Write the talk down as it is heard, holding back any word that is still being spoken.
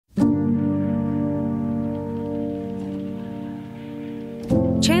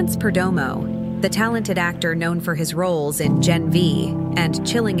Chance Perdomo, the talented actor known for his roles in Genv and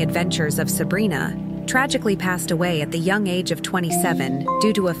Chilling Adventures of Sabrina, tragically passed away at the young age of 27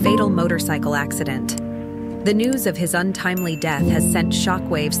 due to a fatal motorcycle accident. The news of his untimely death has sent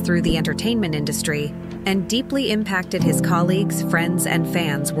shockwaves through the entertainment industry and deeply impacted his colleagues, friends, and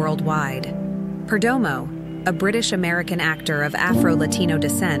fans worldwide. Perdomo, a British-American actor of Afro-Latino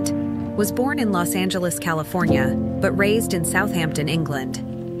descent, was born in Los Angeles, California, but raised in Southampton, England.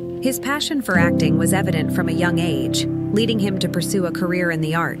 His passion for acting was evident from a young age, leading him to pursue a career in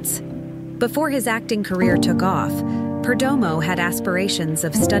the arts. Before his acting career took off, Perdomo had aspirations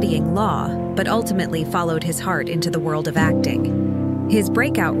of studying law, but ultimately followed his heart into the world of acting. His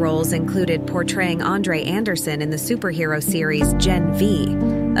breakout roles included portraying Andre Anderson in the superhero series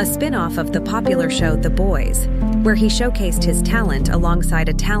GenV, a spin-off of the popular show The Boys, where he showcased his talent alongside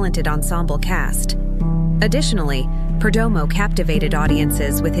a talented ensemble cast. Additionally, Perdomo captivated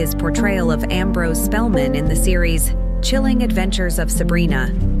audiences with his portrayal of Ambrose Spellman in the series Chilling Adventures of Sabrina,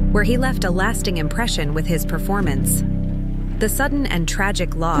 where he left a lasting impression with his performance. The sudden and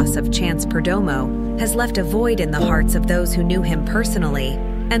tragic loss of Chance Perdomo has left a void in the hearts of those who knew him personally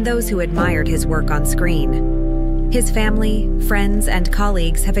and those who admired his work on screen. His family, friends, and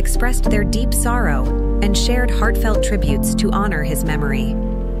colleagues have expressed their deep sorrow and shared heartfelt tributes to honor his memory.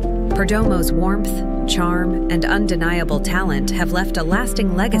 Perdomo's warmth, charm, and undeniable talent have left a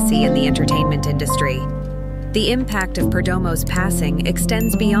lasting legacy in the entertainment industry. The impact of Perdomo's passing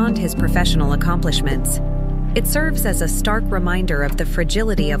extends beyond his professional accomplishments. It serves as a stark reminder of the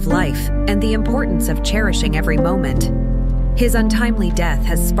fragility of life and the importance of cherishing every moment. His untimely death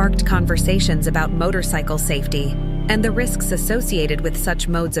has sparked conversations about motorcycle safety and the risks associated with such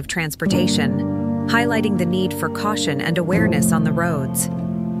modes of transportation, highlighting the need for caution and awareness on the roads.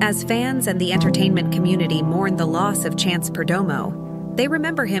 As fans and the entertainment community mourn the loss of Chance Perdomo, they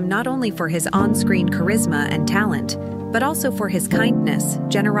remember him not only for his on-screen charisma and talent, but also for his kindness,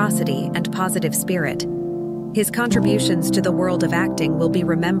 generosity, and positive spirit. His contributions to the world of acting will be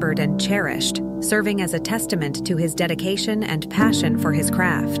remembered and cherished, serving as a testament to his dedication and passion for his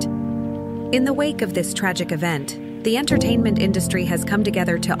craft. In the wake of this tragic event, the entertainment industry has come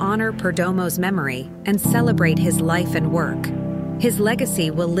together to honor Perdomo's memory and celebrate his life and work. His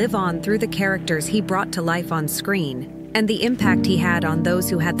legacy will live on through the characters he brought to life on screen and the impact he had on those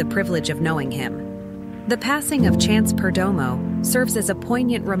who had the privilege of knowing him. The passing of Chance Perdomo serves as a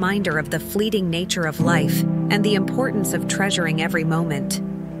poignant reminder of the fleeting nature of life and the importance of treasuring every moment.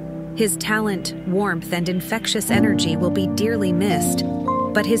 His talent, warmth, and infectious energy will be dearly missed,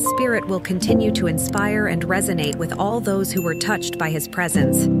 but his spirit will continue to inspire and resonate with all those who were touched by his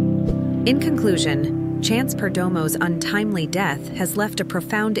presence. In conclusion, Chance Perdomo's untimely death has left a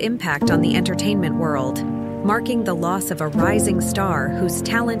profound impact on the entertainment world, marking the loss of a rising star whose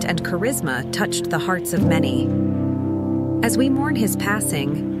talent and charisma touched the hearts of many. As we mourn his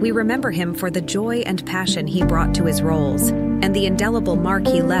passing, we remember him for the joy and passion he brought to his roles, and the indelible mark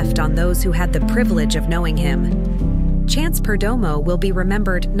he left on those who had the privilege of knowing him. Chance Perdomo will be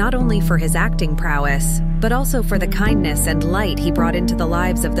remembered not only for his acting prowess, but also for the kindness and light he brought into the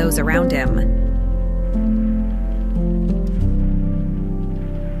lives of those around him.